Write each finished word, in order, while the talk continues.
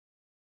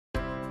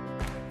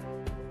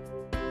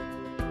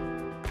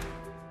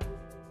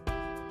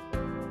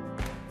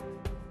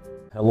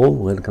Hello,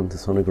 welcome to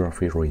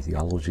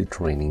Sonography-radiology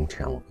training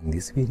channel. In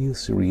this video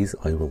series,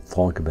 I will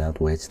talk about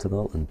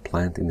vegetable and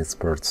plant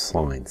inexpert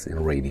signs in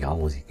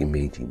radiologic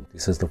imaging.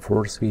 This is the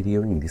first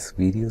video in this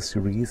video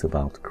series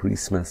about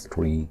Christmas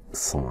tree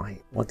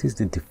sign. What is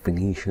the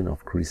definition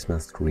of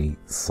Christmas tree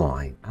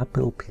sign?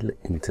 Apple peel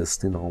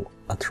intestinal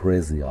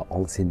atresia,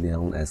 also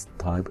known as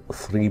type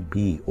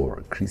 3B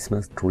or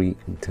Christmas tree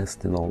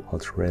intestinal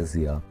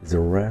atresia, is a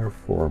rare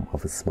form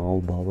of a small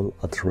bowel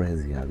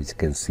atresia which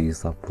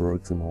consists of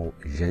proximal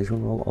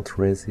jejunal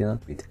atresia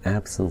with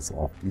absence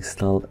of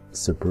distal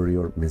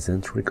superior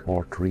mesenteric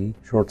artery,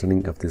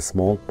 shortening of the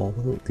small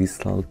bowel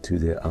distal to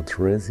the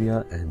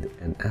atresia, and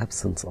an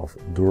absence of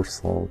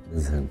dorsal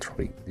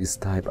mesentery. This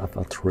type of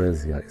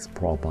atresia is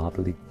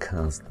probably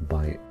caused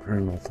by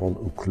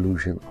perinatal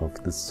occlusion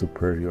of the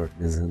superior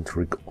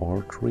mesenteric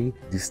artery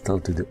distal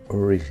to the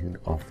origin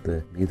of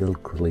the middle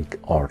colic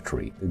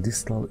artery. The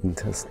distal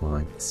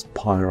intestine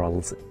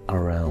spirals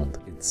around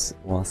its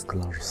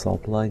vascular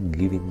supply,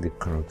 giving the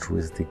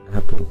characteristic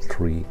apple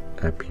tree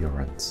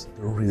appearance.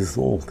 The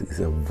result is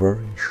a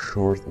very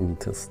short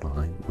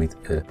intestine with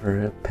a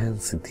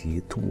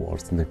propensity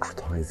towards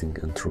necrotizing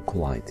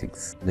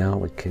enterocolitis.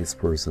 Now a case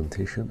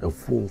presentation: a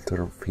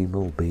full-term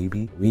female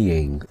baby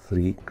weighing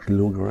 3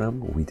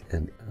 kg with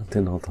an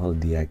antenatal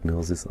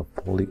diagnosis of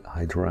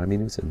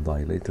polyhydramnios and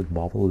dilated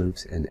bowel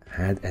loops and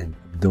had an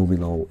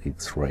abdominal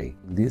X-ray.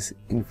 This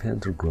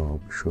infantogram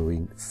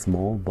showing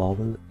small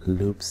bowel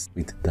loops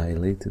with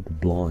dilated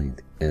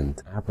blind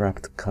and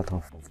abrupt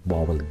cutoff of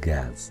bowel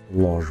gas.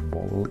 Large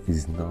bowel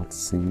is not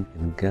seen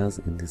and gas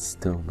in the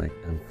stomach,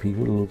 and few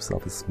loops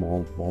of a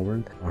small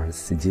bowel are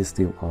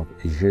suggestive of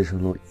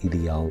jejunal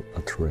ideal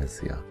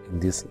atresia. In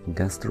this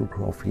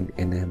gastrographic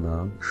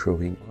enema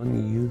showing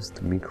unused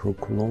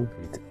microcolon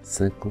with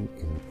second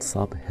in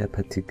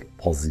subhepatic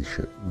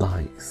position.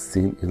 Dye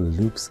seen in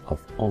loops of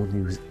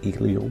unused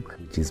ileum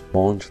which is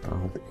bunched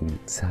out in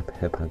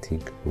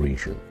subhepatic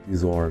region.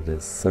 These are the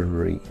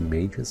surgery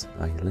images.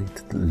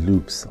 Dilated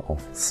loops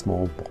of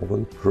small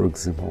bowel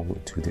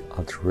proximal to the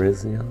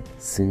atresia,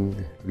 seen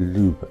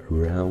loop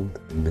around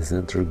the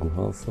mesenteric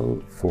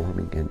vessel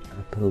forming an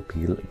apple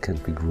peel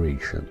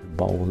configuration. The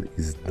bowel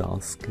is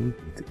dusky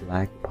with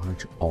black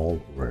patch all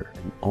over.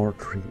 An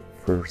artery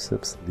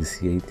forceps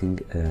initiating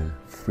a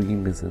free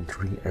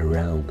mesentery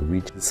around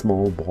which the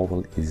small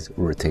bowel is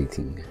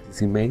rotating.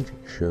 This image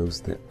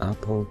shows the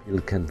apple peel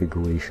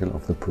configuration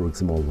of the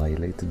proximal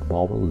dilated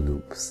bowel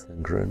loops.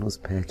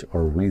 Gangrenous patch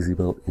are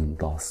visible in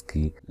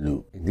dusky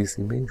loop. In this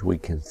image we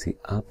can see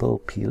apple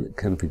peel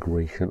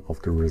configuration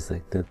of the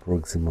resected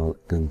proximal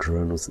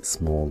gangrenous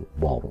small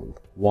bowel.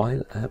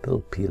 While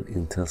apple peel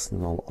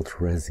intestinal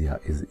atresia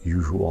is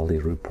usually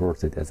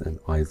reported as an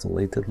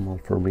isolated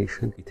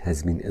malformation, it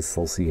has been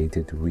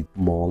associated with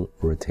mole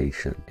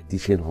rotation.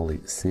 Additionally,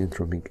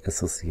 syndromic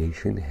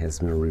association has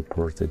been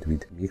reported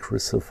with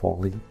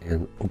microcephaly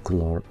and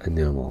ocular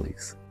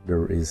anomalies.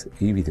 There is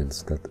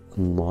evidence that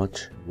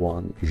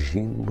NOTCH1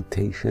 gene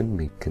mutation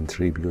may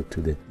contribute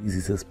to the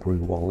disease's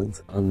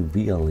prevalence,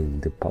 unveiling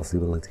the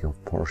possibility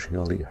of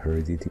partially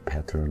hereditary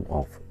pattern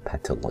of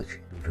pathology.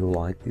 If you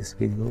like this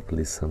video,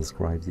 please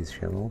subscribe this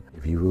channel.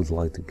 If you would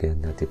like to get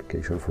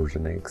notification for the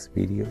next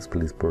videos,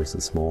 please press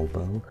the small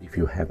bell. If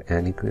you have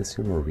any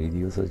question or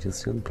video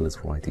suggestion, please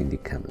write in the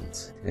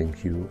comments.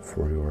 Thank you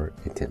for your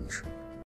attention.